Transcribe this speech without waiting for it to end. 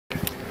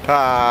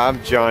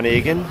I'm John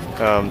Egan,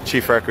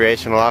 Chief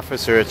Recreational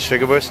Officer at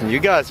Sugarbush, and you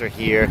guys are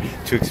here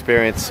to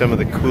experience some of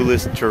the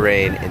coolest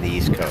terrain in the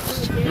East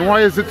Coast. And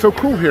why is it so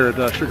cool here at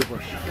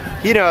Sugarbush?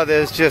 You know,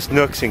 there's just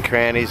nooks and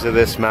crannies of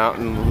this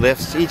mountain.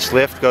 Lifts, each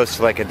lift goes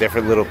to like a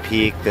different little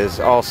peak. There's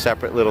all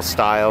separate little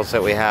styles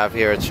that we have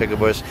here at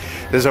Sugarbush.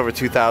 There's over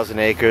 2,000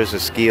 acres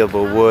of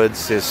skiable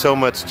woods. There's so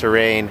much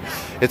terrain.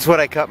 It's what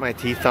I cut my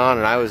teeth on,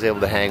 and I was able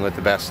to hang with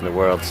the best in the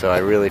world. So I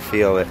really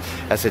feel that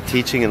as a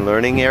teaching and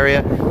learning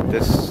area,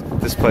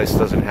 this place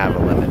doesn't have a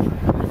limit.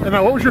 And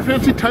what was your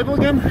fancy title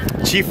again?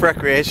 Chief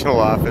Recreational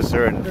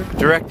Officer and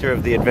Director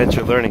of the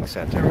Adventure Learning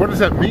Center. And what does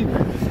that mean?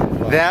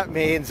 That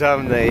means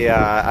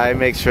I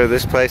make sure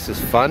this place is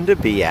fun to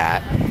be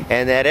at,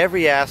 and that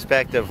every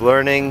aspect of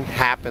learning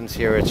happens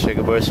here at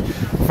Sugarbush,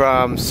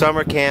 from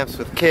summer camps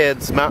with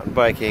kids, mountain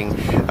biking,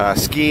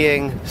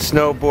 skiing,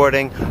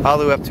 snowboarding, all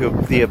the way up to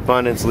the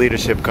Abundance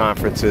Leadership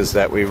Conferences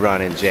that we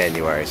run in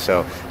January.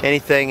 So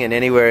anything and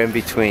anywhere in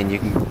between, you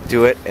can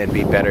do it and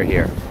be better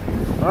here.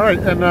 All right,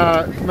 and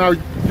now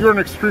you're an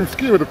extreme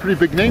skier with a pretty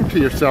big name to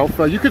yourself.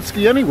 You could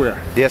ski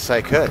anywhere. Yes,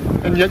 I could.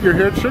 And yet you're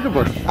here at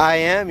Sugarbush. I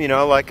am. You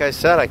know, like I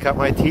said, I cut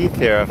my teeth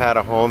here. I've had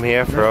a home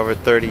here for over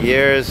 30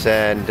 years,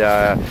 and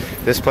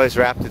this place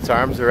wrapped its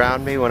arms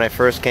around me when I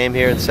first came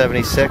here in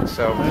 '76.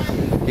 So,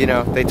 you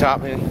know, they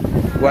taught me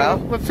well.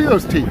 Let's see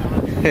those teeth.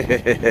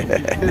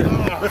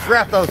 Let's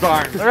wrap those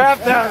arms. Wrap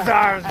those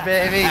arms,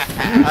 baby.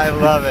 I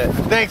love it.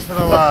 Thanks for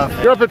the love.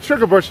 You're up at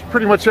Sugarbush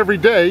pretty much every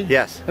day.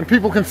 Yes. And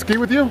people can ski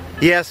with you?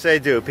 Yes, they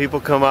do. People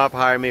come up,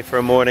 hire me for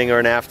a morning or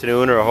an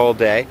afternoon or a whole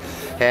day,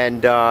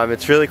 and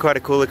it's really quite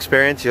a cool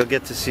experience. You'll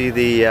get to see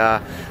the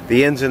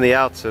ins and the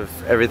outs of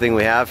everything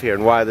we have here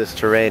and why this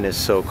terrain is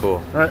so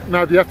cool. All right.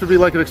 Now, do you have to be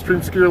like an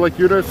extreme skier like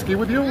you to ski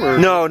with you? Or?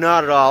 No,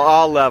 not at all.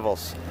 All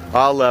levels.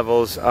 All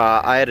levels.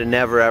 I had a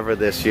never-ever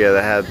this year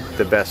that had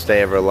the best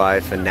day of her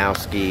life and now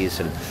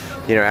skis. And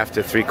you know,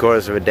 after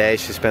 3/4 of a day,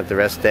 she spent the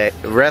rest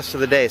of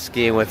the day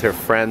skiing with her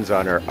friends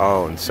on her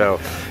own. So,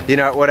 you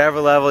know, at whatever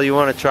level you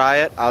want to try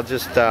it, I'll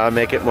just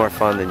make it more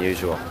fun than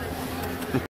usual.